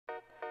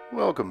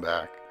Welcome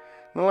back.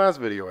 In the last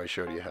video I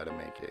showed you how to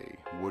make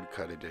a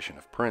woodcut edition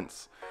of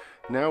prints.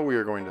 Now we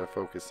are going to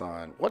focus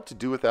on what to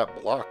do with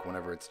that block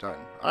whenever it's done.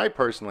 I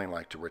personally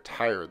like to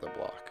retire the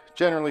block.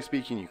 Generally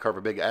speaking, you carve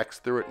a big X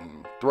through it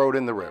and throw it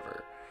in the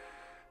river.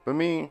 But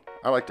me,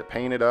 I like to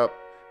paint it up,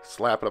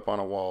 slap it up on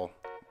a wall,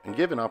 and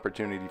give an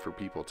opportunity for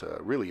people to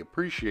really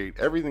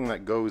appreciate everything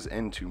that goes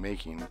into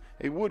making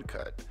a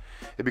woodcut.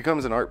 It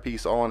becomes an art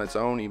piece all on its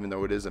own, even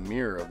though it is a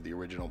mirror of the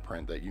original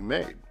print that you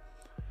made.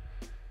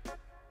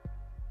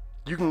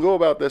 You can go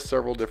about this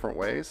several different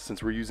ways.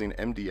 Since we're using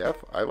MDF,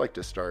 I like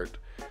to start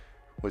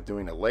with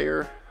doing a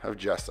layer of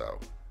gesso.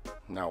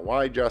 Now,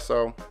 why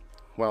gesso?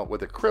 Well,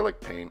 with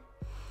acrylic paint,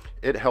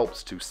 it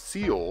helps to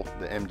seal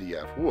the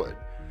MDF wood.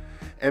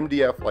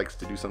 MDF likes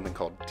to do something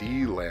called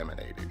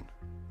delaminating.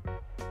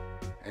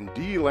 And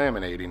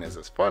delaminating is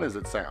as fun as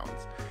it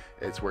sounds.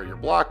 It's where your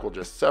block will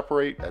just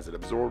separate as it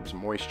absorbs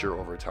moisture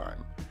over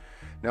time.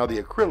 Now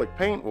the acrylic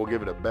paint will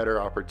give it a better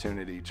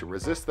opportunity to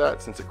resist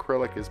that, since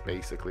acrylic is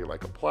basically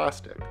like a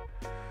plastic.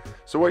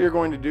 So what you're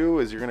going to do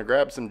is you're going to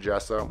grab some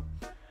gesso,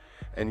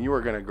 and you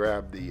are going to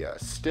grab the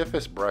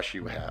stiffest brush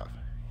you have.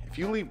 If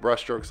you leave brush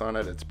strokes on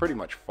it, it's pretty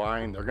much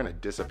fine. They're going to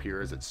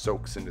disappear as it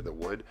soaks into the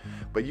wood,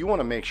 but you want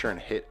to make sure and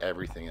hit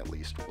everything at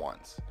least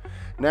once.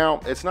 Now,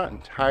 it's not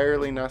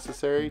entirely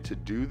necessary to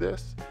do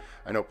this.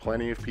 I know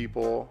plenty of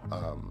people,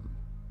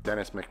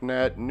 Dennis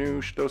McNett,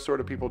 Noosh, those sort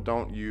of people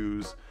don't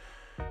use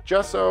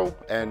gesso,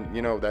 and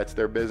you know, that's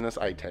their business.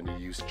 I tend to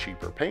use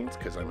cheaper paints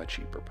because I'm a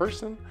cheaper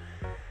person,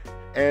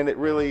 and it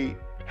really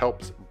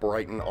helps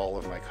brighten all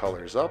of my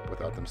colors up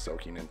without them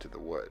soaking into the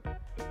wood.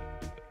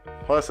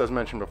 Plus, as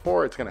mentioned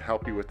before, it's going to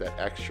help you with that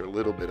extra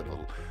little bit of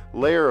a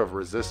layer of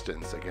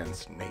resistance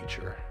against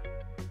nature.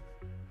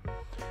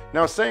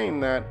 Now,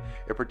 saying that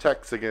it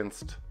protects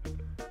against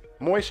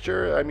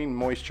moisture, I mean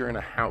moisture in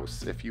a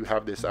house. If you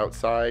have this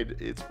outside,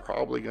 it's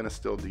probably going to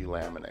still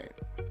delaminate.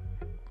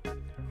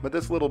 But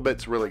this little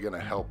bit's really going to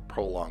help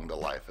prolong the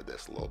life of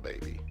this little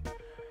baby.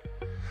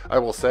 I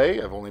will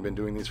say, I've only been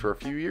doing these for a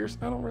few years.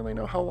 I don't really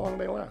know how long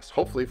they last.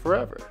 Hopefully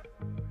forever.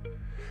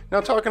 Now,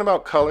 talking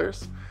about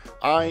colors,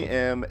 I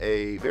am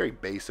a very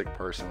basic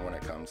person when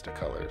it comes to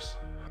colors.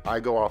 I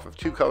go off of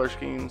two color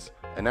schemes,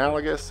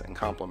 analogous and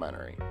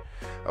complementary.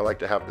 I like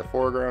to have the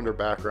foreground or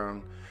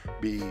background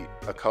be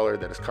a color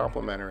that is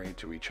complementary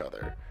to each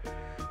other.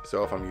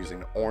 So if I'm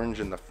using orange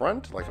in the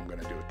front, like I'm going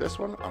to do with this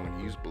one, I'm going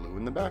to use blue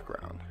in the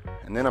background.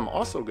 And then I'm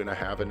also going to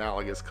have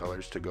analogous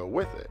colors to go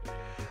with it.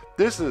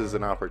 This is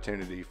an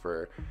opportunity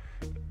for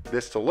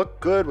this to look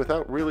good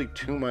without really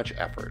too much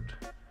effort.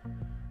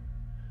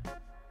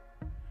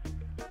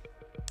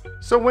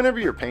 So whenever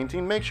you're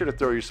painting, make sure to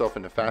throw yourself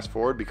into fast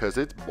forward because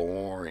it's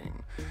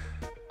boring.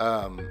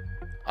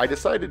 I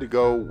decided to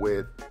go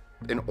with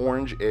an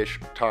orange-ish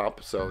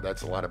top, so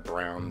that's a lot of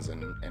browns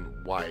and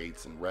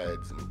whites and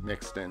reds and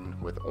mixed in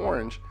with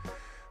orange.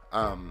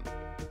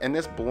 And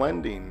this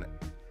blending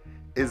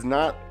is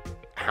not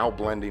how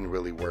blending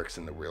really works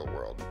in the real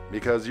world,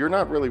 because you're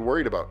not really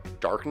worried about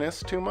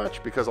darkness too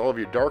much, because all of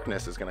your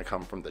darkness is going to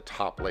come from the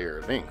top layer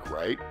of ink,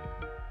 right?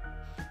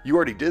 You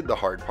already did the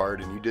hard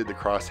part, and you did the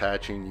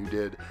cross-hatching, you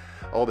did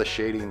all the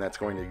shading that's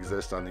going to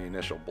exist on the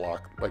initial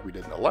block like we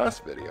did in the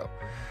last video.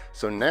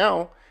 So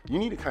now you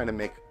need to kind of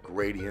make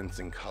gradients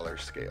and color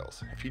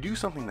scales. If you do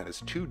something that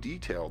is too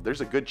detailed,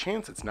 there's a good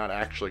chance it's not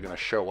actually going to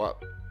show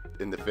up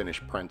in the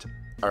finished print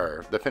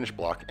or the finished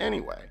block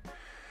anyway.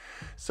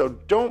 So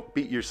don't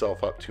beat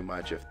yourself up too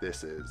much if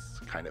this is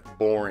kind of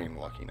boring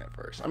looking at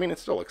first. I mean, it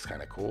still looks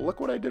kind of cool. Look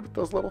what I did with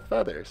those little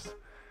feathers.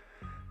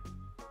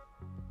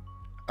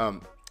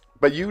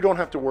 But you don't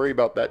have to worry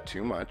about that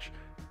too much.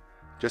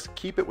 Just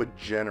keep it with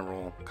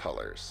general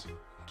colors.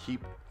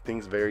 Keep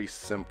things very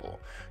simple.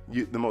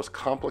 The most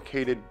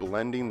complicated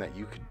blending that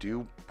you could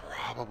do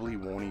probably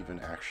won't even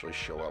actually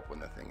show up when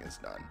the thing is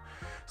done.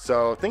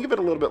 So think of it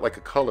a little bit like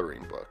a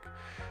coloring book.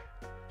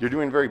 You're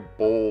doing very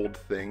bold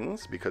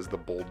things because the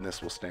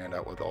boldness will stand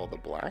out with all the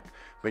black,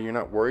 but you're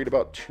not worried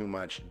about too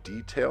much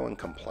detail and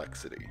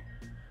complexity.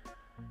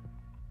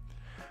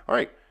 All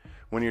right,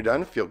 when you're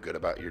done, feel good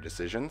about your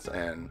decisions,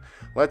 and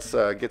let's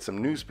get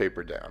some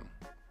newspaper down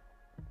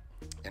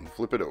and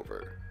flip it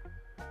over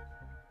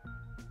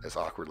as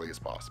awkwardly as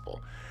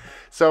possible.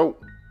 So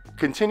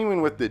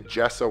continuing with the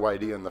gesso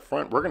idea in the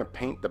front, we're going to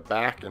paint the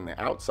back and the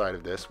outside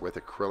of this with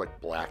acrylic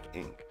black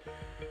ink.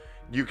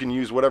 You can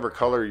use whatever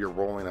color you're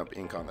rolling up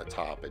ink on the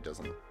top. It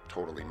doesn't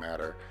totally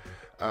matter.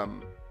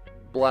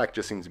 Black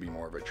just seems to be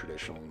more of a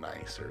traditional,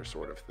 nicer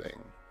sort of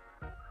thing.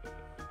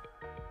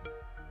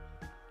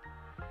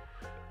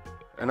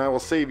 And I will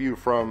save you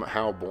from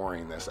how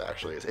boring this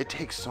actually is. It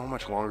takes so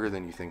much longer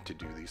than you think to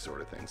do these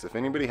sort of things. If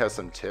anybody has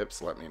some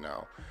tips, let me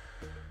know.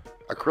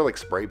 Acrylic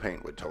spray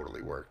paint would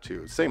totally work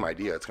too. Same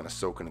idea, it's going to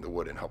soak into the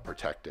wood and help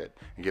protect it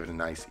and give it a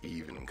nice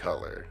even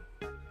color.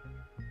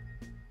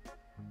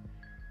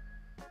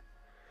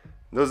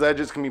 Those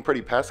edges can be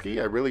pretty pesky.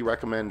 I really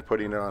recommend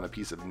putting it on a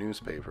piece of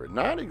newspaper.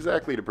 Not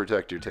exactly to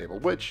protect your table,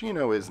 which, you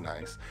know, is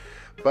nice,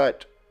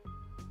 but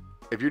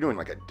if you're doing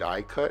like a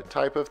die cut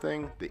type of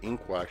thing, the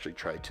ink will actually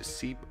try to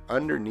seep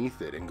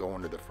underneath it and go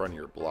under the front of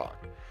your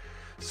block.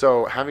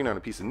 So having it on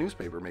a piece of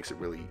newspaper makes it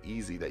really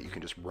easy that you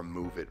can just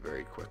remove it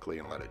very quickly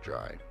and let it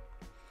dry.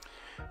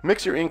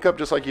 Mix your ink up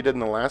just like you did in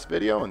the last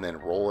video and then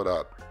roll it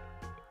up.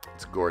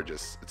 It's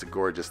gorgeous. It's a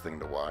gorgeous thing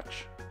to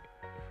watch.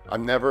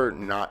 I'm never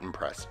not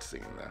impressed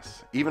seeing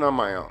this, even on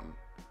my own.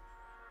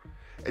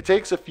 It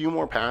takes a few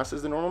more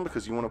passes than normal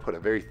because you want to put a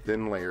very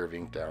thin layer of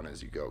ink down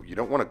as you go. You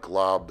don't want to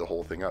glob the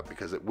whole thing up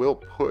because it will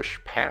push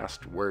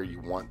past where you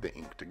want the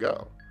ink to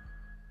go.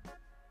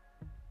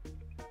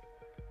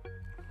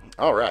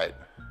 All right.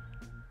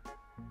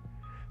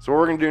 So what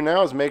we're going to do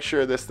now is make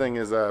sure this thing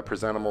is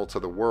presentable to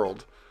the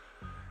world.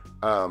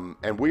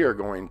 And we are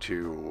going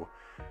to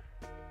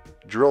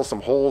drill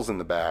some holes in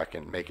the back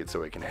and make it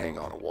so it can hang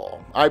on a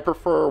wall. I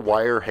prefer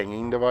wire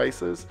hanging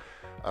devices.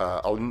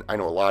 I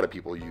know a lot of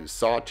people use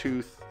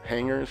sawtooth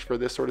hangers for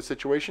this sort of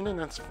situation, and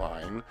that's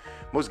fine.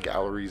 Most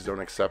galleries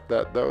don't accept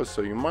that though,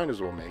 so you might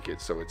as well make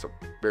it so it's a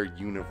very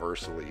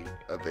universally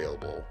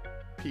available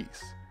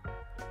piece.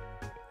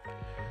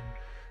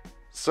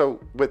 So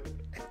with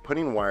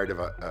putting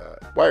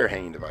wire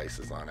hanging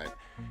devices on it,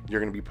 you're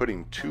going to be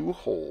putting two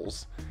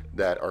holes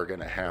that are going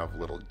to have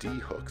little D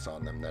hooks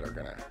on them that are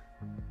going to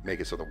make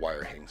it so the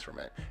wire hangs from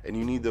it. And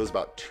you need those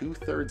about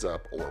 2/3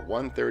 up or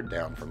 1/3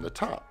 down from the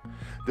top.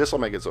 This will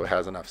make it so it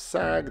has enough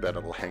sag that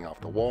it'll hang off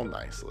the wall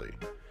nicely.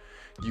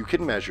 You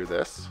can measure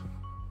this.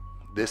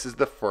 This is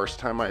the first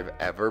time I've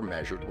ever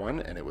measured one,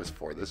 and it was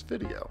for this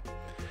video.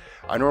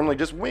 I normally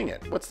just wing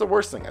it. What's the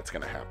worst thing that's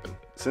going to happen?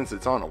 Since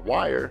it's on a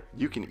wire,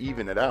 you can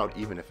even it out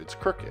even if it's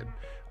crooked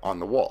on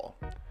the wall.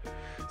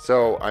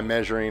 So I'm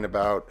measuring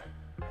about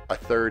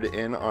 1/3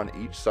 in on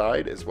each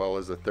side as well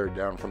as 1/3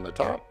 down from the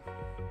top.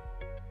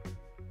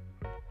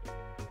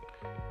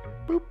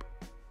 Boop.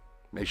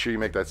 Make sure you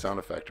make that sound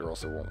effect or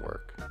else it won't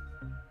work.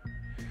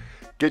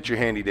 Get your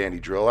handy dandy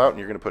drill out and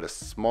you're going to put a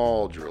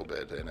small drill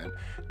bit in it.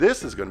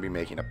 This is going to be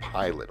making a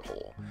pilot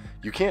hole.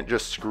 You can't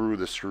just screw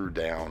the screw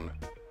down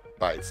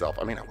by itself.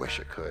 I mean, I wish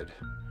it could.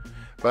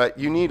 But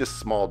you need a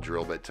small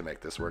drill bit to make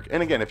this work.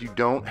 And again, if you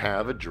don't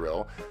have a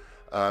drill,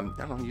 I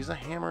don't know, use a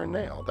hammer and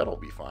nail. That'll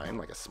be fine,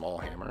 like a small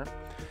hammer.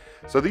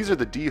 So these are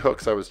the D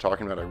hooks I was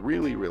talking about. I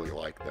really, really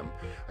like them.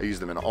 I use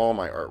them in all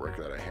my artwork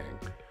that I hang.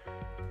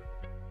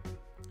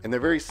 And they're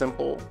very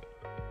simple.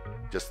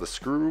 Just the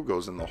screw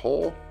goes in the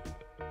hole,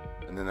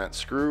 and then that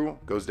screw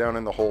goes down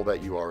in the hole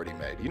that you already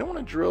made. You don't want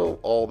to drill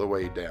all the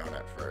way down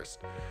at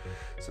first.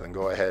 So then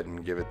go ahead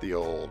and give it the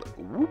old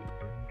whoop.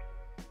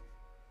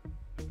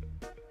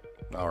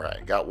 All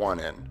right, got one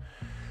in.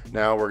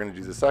 Now we're going to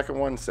do the second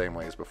one, same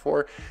way as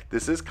before.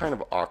 This is kind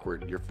of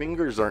awkward. Your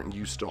fingers aren't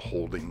used to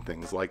holding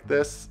things like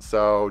this.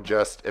 So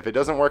just, if it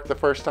doesn't work the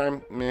first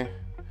time, meh.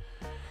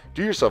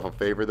 Do yourself a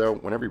favor though,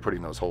 whenever you're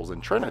putting those holes in,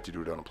 try not to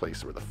do it on a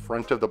place where the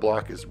front of the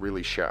block is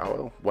really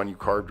shallow, one you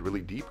carved really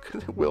deep,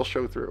 because it will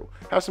show through.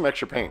 Have some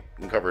extra paint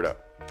and cover it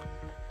up.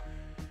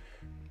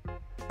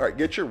 All right,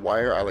 get your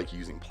wire. I like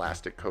using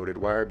plastic coated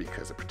wire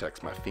because it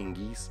protects my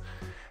fingies.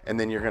 And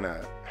then you're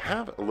gonna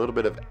have a little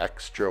bit of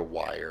extra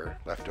wire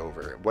left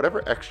over.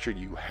 Whatever extra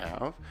you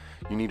have,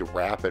 you need to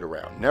wrap it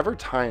around. Never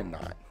tie a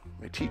knot.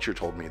 My teacher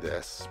told me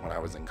this when I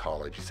was in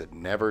college. He said,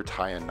 never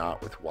tie a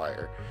knot with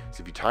wire.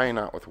 So if you tie a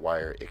knot with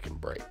wire, it can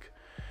break.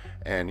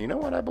 And you know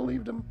what? I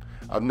believed him.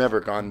 I've never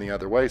gone the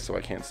other way, so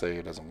I can't say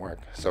it doesn't work.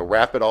 So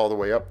wrap it all the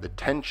way up. The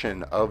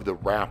tension of the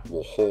wrap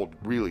will hold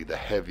really the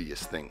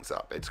heaviest things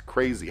up. It's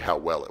crazy how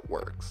well it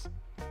works.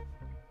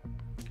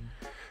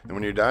 And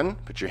when you're done,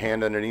 put your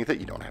hand underneath it.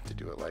 You don't have to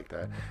do it like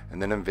that.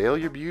 And then unveil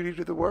your beauty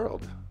to the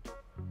world.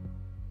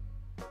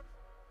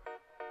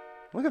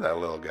 Look at that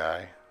little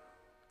guy.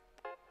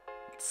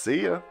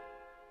 See ya.